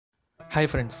Hi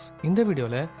friends, இந்த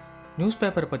வீடியோவில் news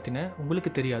paper பற்றின உங்களுக்கு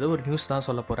தெரியாத ஒரு நியூஸ் தான்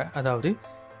சொல்ல போகிறேன். அதாவது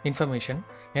இன்ஃபர்மேஷன்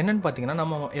என்னென்னு பார்த்தீங்கன்னா,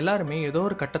 நம்ம எல்லாருமே ஏதோ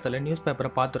ஒரு கட்டத்தில் நியூஸ்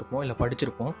பேப்பரை பார்த்துருப்போம், இல்லை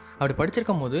படிச்சிருப்போம். அப்படி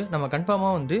படிச்சிருக்கும் போது நம்ம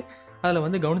கன்ஃபார்மாக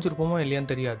அதில் கவனிச்சிருப்போமோ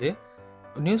இல்லையான்னு தெரியாது.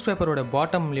 நியூஸ் பேப்பரோட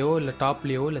பாட்டம்லேயோ இல்லை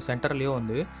டாப்லேயோ இல்லை சென்டர்லேயோ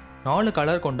 4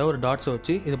 கலர் கொண்ட ஒரு டாட்ஸை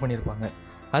வச்சு இது பண்ணியிருப்பாங்க.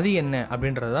 அது என்ன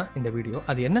அப்படின்றது தான் இந்த வீடியோ.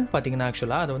 அது என்னன்னு பார்த்தீங்கன்னா,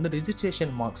 ஆக்சுவலாக அது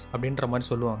ரிஜிஸ்ட்ரேஷன் மார்க்ஸ் அப்படின்ற மாதிரி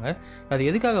சொல்லுவாங்க. அது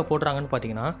எதுக்காக போடுறாங்கன்னு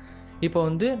பார்த்தீங்கன்னா, இப்போ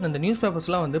இந்த நியூஸ்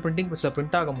பேப்பர்ஸ்லாம் பிரிண்டிங் ப்ரெஸ்ஸில்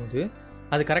பிரிண்ட் ஆகும்போது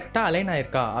அது கரெக்டாக அலைன்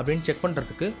ஆயிருக்கா அப்படின்னு செக்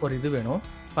பண்ணுறதுக்கு ஒரு இது வேணும்.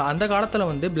 இப்போ அந்த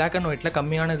காலத்தில் பிளாக் அண்ட் ஒயிட்டில்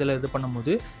கம்மியான இதில் இது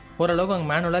பண்ணும்போது ஓரளவுக்கு அவங்க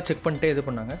மேனுவலாக செக் பண்ணிட்டே இது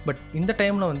பண்ணாங்க. பட் இந்த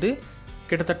டைமில்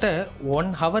கிட்டத்தட்ட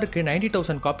 1 ஹவருக்கு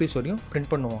 90,000 காப்பீஸ் வரையும்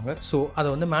பிரிண்ட் பண்ணுவாங்க. ஸோ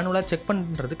அதை மேனுவலாக செக்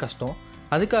பண்ணுறது கஷ்டம்.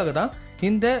 அதுக்காக தான்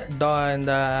இந்த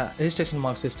ரெஜிஸ்ட்ரேஷன்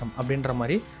மார்க் சிஸ்டம் அப்படின்ற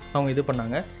மாதிரி அவங்க இது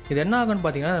பண்ணாங்க. இது என்ன ஆகுன்னு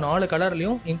பார்த்தீங்கன்னா, 4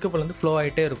 கலர்லேயும் இங்கு ஃபுல் ஃப்ளோ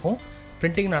ஆகிட்டே இருக்கும்,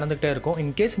 பிரிண்டிங் நடந்துகிட்டே இருக்கும்.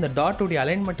 இன்கேஸ் இந்த டாட்டோடைய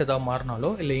அலைன்மெண்ட் ஏதாவது மாறினாலோ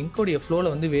இல்லை இங்கோடைய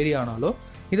ஃப்ளோவில் வேரி ஆனாலோ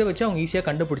இதை வச்சு அவங்க ஈஸியாக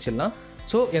கண்டுபிடிச்சிடலாம்.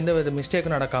 ஸோ எந்த வித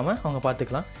மிஸ்டேக்கும் நடக்காமல் அவங்க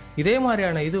பார்த்துக்கலாம். இதே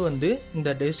மாதிரியான இது இந்த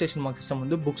ரெஜிஸ்ட்ரேஷன் மார்க்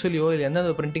சிஸ்டம் புக்ஸ்லையோ இல்லை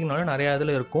எந்த பிரிண்டிங்னாலும் நிறையா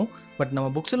இதில் இருக்கும். பட்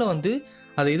நம்ம புக்ஸில்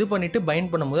அதை இது பண்ணிவிட்டு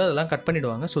பைண்ட் பண்ணும்போது அதெல்லாம் கட்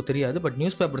பண்ணிவிடுவாங்க. ஸோ தெரியாது. பட்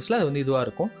நியூஸ் பேப்பர்ஸில் அது இதுவாக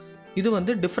இருக்கும். இது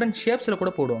டிஃப்ரெண்ட் ஷேப்ஸில் கூட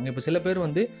போடுவாங்க. இப்போ சில பேர்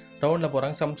ரவுண்டில்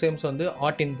போகிறாங்க, சம்டைம்ஸ்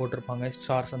ஆர்டின் போட்டிருப்பாங்க,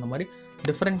 ஸ்டார்ஸ், அந்த மாதிரி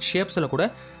டிஃப்ரெண்ட் ஷேப்ஸில் கூட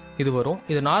இது வரும்.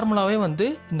 இது நார்மலாகவே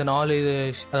இந்த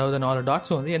 4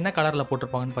 டாட்ஸ் என்ன கலரில்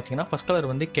போட்டிருப்பாங்கன்னு பார்த்தீங்கன்னா, ஃபஸ்ட்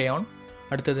கலர் கேயான்,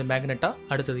 அடுத்தது மேக்னெட்டா,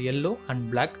 அடுத்தது எல்லோ அண்ட்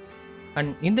பிளாக்.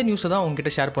 அண்ட் இந்த நியூஸை தான்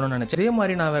உங்ககிட்ட ஷேர் பண்ணணும்னு நினச்சேன். இதே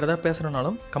மாதிரி நான் வேறு ஏதாவது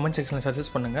பேசுகிறனாலும் கமெண்ட் செக்ஷனில்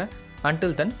சஜஸ்ட் பண்ணுங்கள்.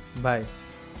 அன்டில் தென், பாய்.